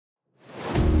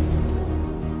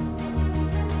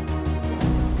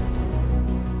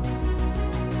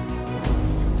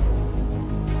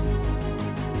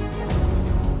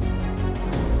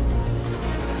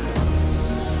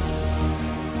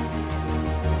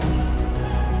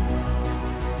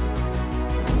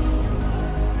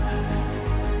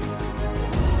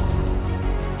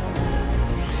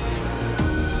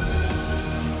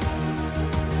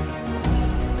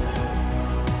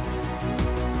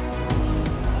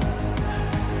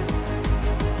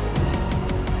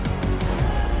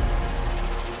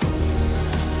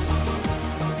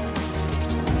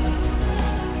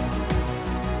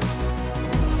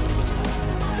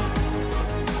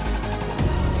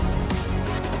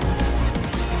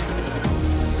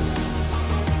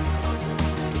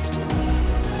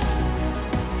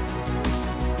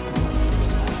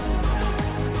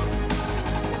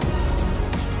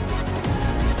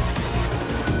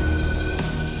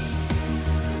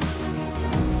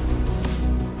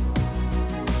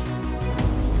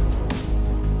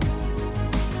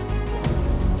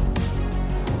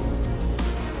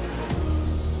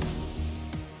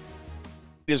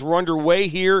As we're underway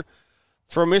here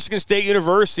for Michigan State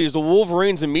University as the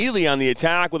Wolverines immediately on the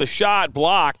attack with a shot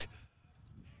blocked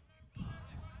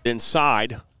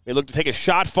inside. They look to take a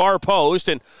shot far post,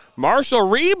 and Marshall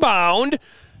rebound,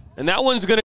 and that one's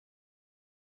going to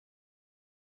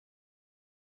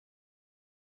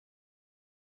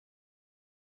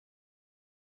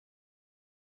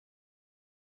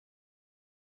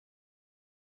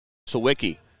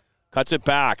Sawicki. Cuts it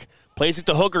back. Plays it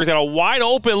to Hooker. He's got a wide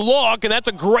open look, and that's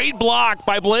a great block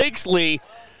by Blakesley.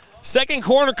 Second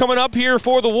corner coming up here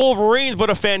for the Wolverines, but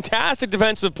a fantastic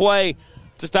defensive play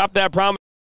to stop that promise.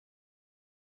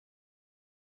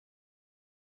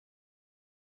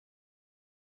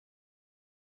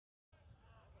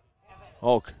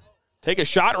 Oh, take a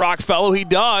shot, Rockfellow. He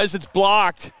does. It's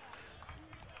blocked.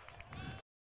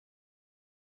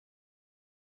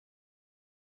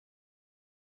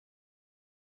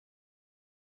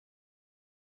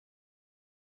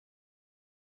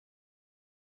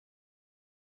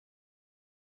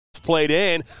 Played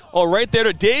in. Oh, right there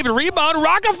to David. Rebound,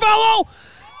 Rockefeller.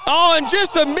 Oh, and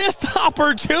just a missed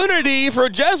opportunity for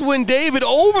Jeswyn David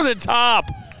over the top.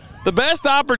 The best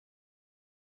opportunity.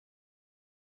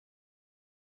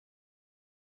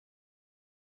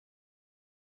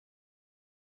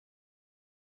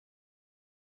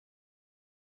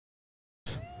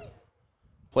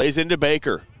 Plays into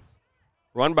Baker.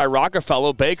 Run by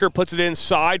Rockefeller. Baker puts it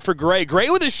inside for Gray. Gray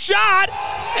with a shot,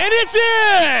 and it's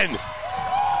in!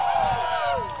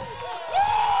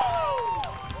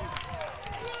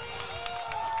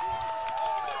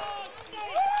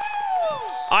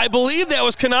 I believe that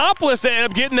was Kanopoulos that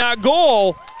ended up getting that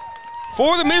goal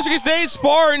for the Michigan State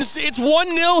Spartans. It's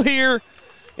 1-0 here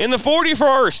in the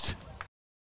 41st.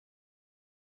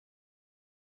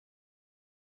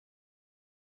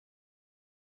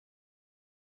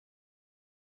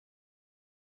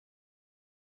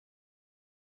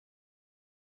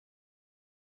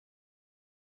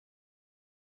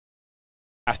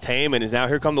 Past Heyman is now,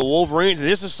 here come the Wolverines, and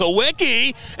this is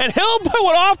Sawicki, and he'll put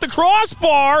it off the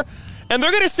crossbar. And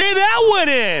they're going to say that went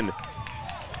in.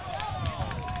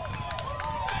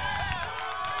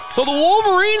 So the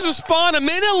Wolverines respond a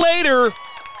minute later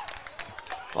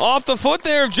off the foot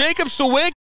there of Jacob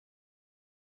Sawicki.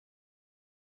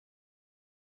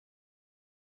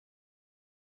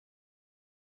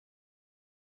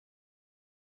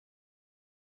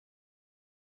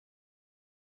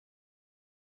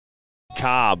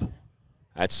 Cobb.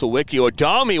 That's Sawicki. Oh,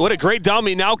 dummy. What a great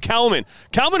dummy. Now Kelman.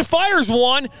 Kelman fires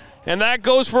one, and that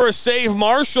goes for a save.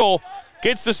 Marshall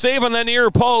gets the save on that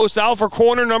near post. Out for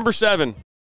corner number 7.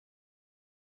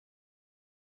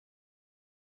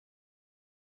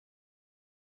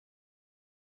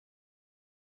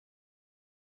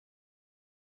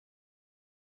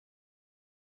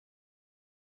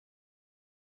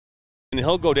 And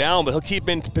he'll go down, but he'll keep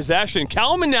in possession.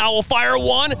 Kelman now will fire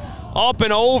one up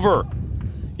and over.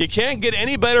 You can't get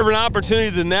any better of an opportunity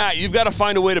than that. You've got to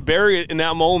find a way to bury it in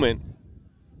that moment.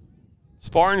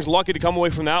 Spartans lucky to come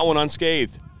away from that one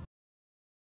unscathed.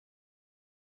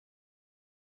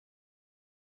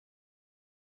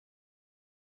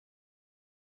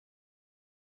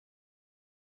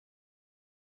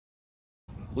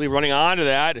 Lee running onto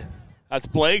that. That's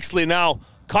Blakesley now.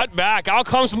 Cut back. Out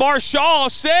comes Marshall.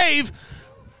 Save.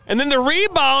 And then the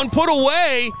rebound put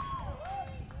away.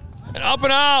 And up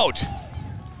and out.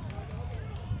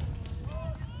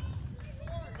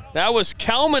 That was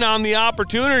Kelman on the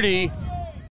opportunity.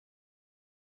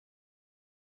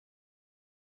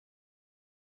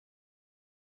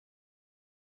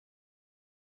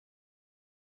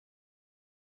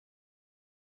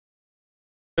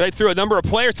 They threw a number of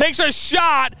players. Takes a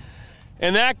shot,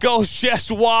 and that goes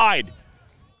just wide.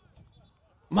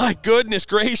 My goodness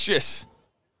gracious.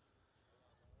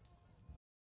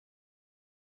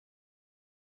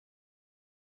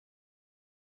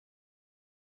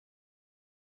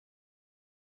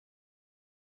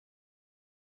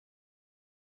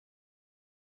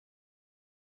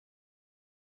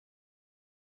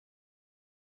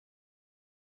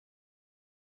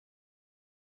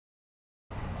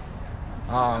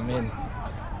 I mean,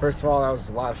 first of all, that was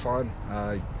a lot of fun.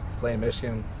 Playing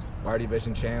Michigan, our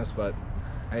division champs, but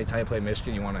anytime you play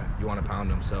Michigan, you want to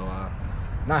pound them. So,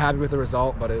 not happy with the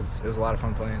result, but it was a lot of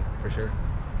fun playing for sure.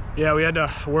 Yeah, we had to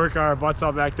work our butts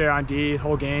off back there on D the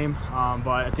whole game,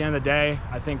 but at the end of the day,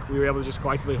 I think we were able to just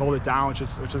collectively hold it down, which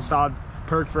is a solid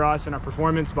perk for us in our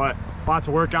performance. But a lot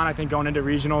to work on. I think going into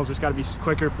regionals, just got to be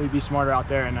quicker, be smarter out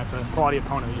there, and that's a quality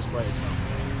opponent we just played. So.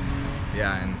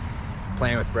 Yeah, and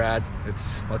playing with Brad,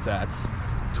 it's It's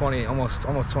 20, almost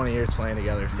 20 years playing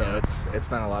together, so yeah. It's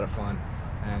been a lot of fun,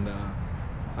 and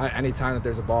anytime that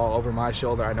there's a ball over my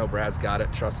shoulder, I know Brad's got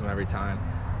it. Trust him every time,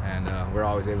 and we're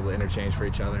always able to interchange for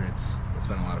each other. It's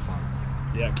been a lot of fun.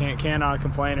 Yeah, can't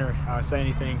complain or say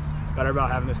anything better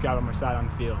about having this guy by my side on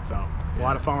the field. So it's a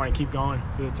lot of fun when I keep going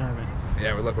through the tournament.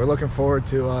 Yeah, we're looking forward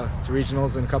to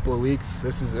regionals in a couple of weeks.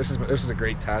 This is a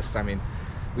great test. I mean,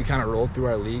 we kind of rolled through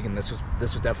our league, and this was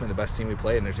definitely the best team we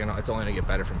played, and it's only gonna get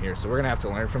better from here. So we're gonna have to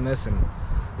learn from this, and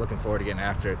looking forward to getting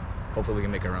after it. Hopefully we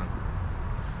can make a run.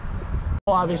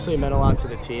 Well, obviously it meant a lot to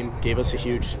the team, gave us a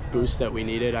huge boost that we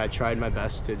needed. I tried my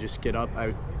best to just get up.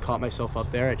 I caught myself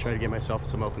up there. I tried to get myself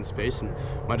some open space and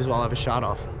might as well have a shot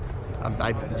off.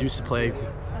 I used to play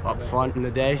up front in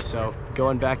the day, so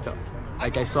going back to,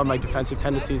 like, I still have my defensive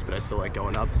tendencies, but I still like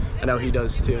going up. I know he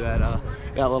does too, that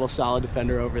little solid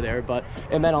defender over there, but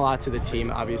it meant a lot to the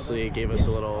team. Obviously it gave us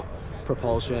a little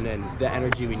propulsion and the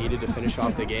energy we needed to finish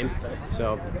off the game.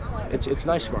 So it's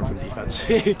nice scoring from defense,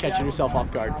 catching yourself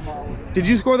off guard. Did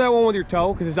you score that one with your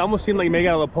toe? Because it almost seemed like you may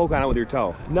got a little poke on it with your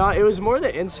toe. No, it was more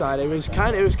the inside. It was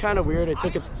kind of weird. I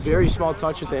took a very small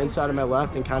touch at the inside of my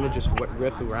left and kind of just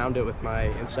ripped around it with my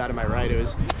inside of my right. It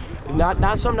was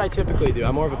not something I typically do.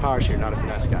 I'm more of a power shooter, not a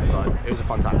finesse guy, but it was a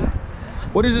fun time.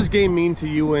 What does this game mean to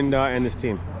you and this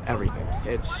team? Everything.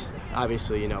 It's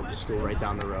obviously, school right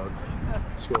down the road.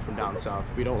 School from down south.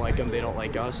 We don't like them, they don't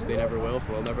like us, they never will,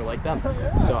 we'll never like them.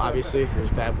 So obviously there's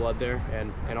bad blood there,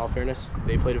 and in all fairness,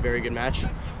 they played a very good match.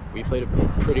 We played a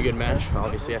pretty good match.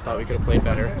 Obviously I thought we could have played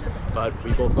better, but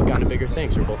we both look on to bigger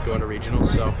things. We're both going to regionals,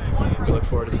 so we look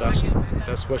forward to the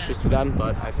best wishes to them,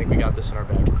 but I think we got this in our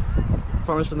bag.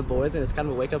 Performance from the boys, and it's kind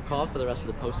of a wake-up call for the rest of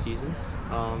the postseason.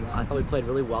 I thought we played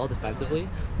really well defensively,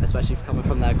 especially coming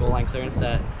from that goal line clearance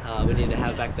that we needed to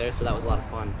have back there, so that was a lot of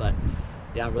fun. But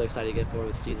yeah, I'm really excited to get forward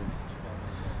with the season.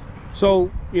 So,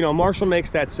 Marshall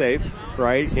makes that save,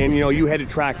 right? And, you had to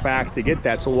track back to get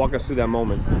that, so walk us through that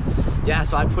moment. Yeah,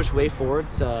 so I pushed way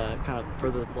forward to kind of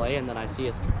further the play, and then I see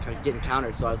us kind of getting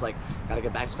countered, so I was like, gotta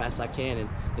get back as fast as I can.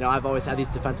 And, I've always had these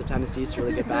defensive tendencies to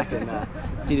really get back and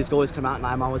see these goalies come out, and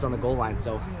I'm always on the goal line,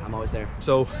 so I'm always there.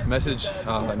 So, message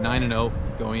 9-0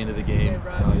 going into the game. You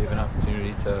have an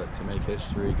opportunity to make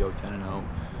history, go 10-0.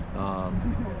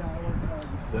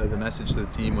 The message to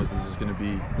the team was this is going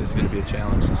to be a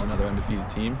challenge. This is another undefeated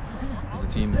team. It's a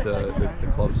team that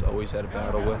the club's always had a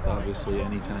battle with. Obviously,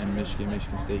 anytime Michigan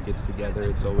State gets together,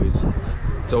 it's always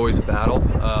a battle.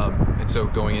 And so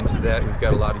going into that, we've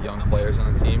got a lot of young players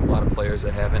on the team, a lot of players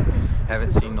that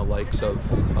haven't seen the likes of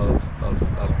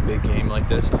a big game like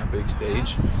this on a big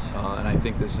stage. And I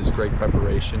think this is great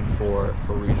preparation for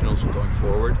regionals and going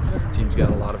forward. The team's got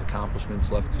a lot of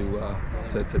accomplishments left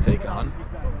to take on.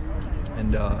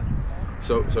 And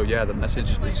so yeah, the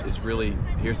message is really,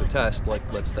 here's the test. Like,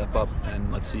 let's step up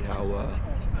and let's see how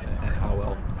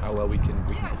well we can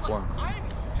perform.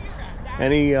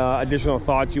 Any additional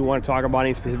thoughts you want to talk about?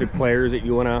 Any specific players that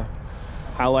you want to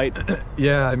highlight?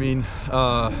 Yeah, I mean,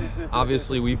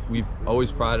 obviously we've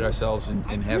always prided ourselves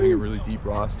in having a really deep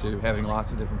roster, having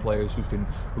lots of different players who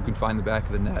can find the back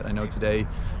of the net. I know today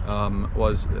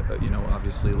was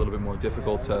obviously a little bit more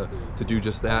difficult to do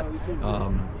just that.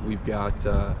 We've got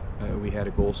we had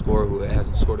a goal scorer who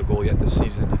hasn't scored a goal yet this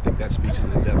season. I think that speaks to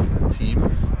the depth of the team.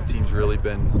 The team's really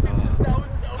been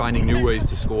finding new ways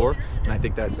to score, and I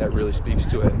think that really speaks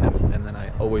to it. And then I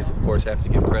always, of course, have to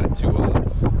give credit to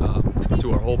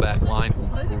our whole back line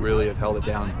who really have held it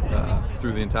down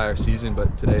through the entire season,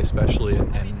 but today especially,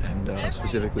 and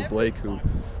specifically Blake, who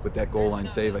with that goal line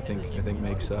save I think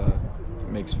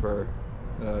makes for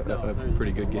a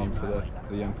pretty good game for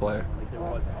the young player.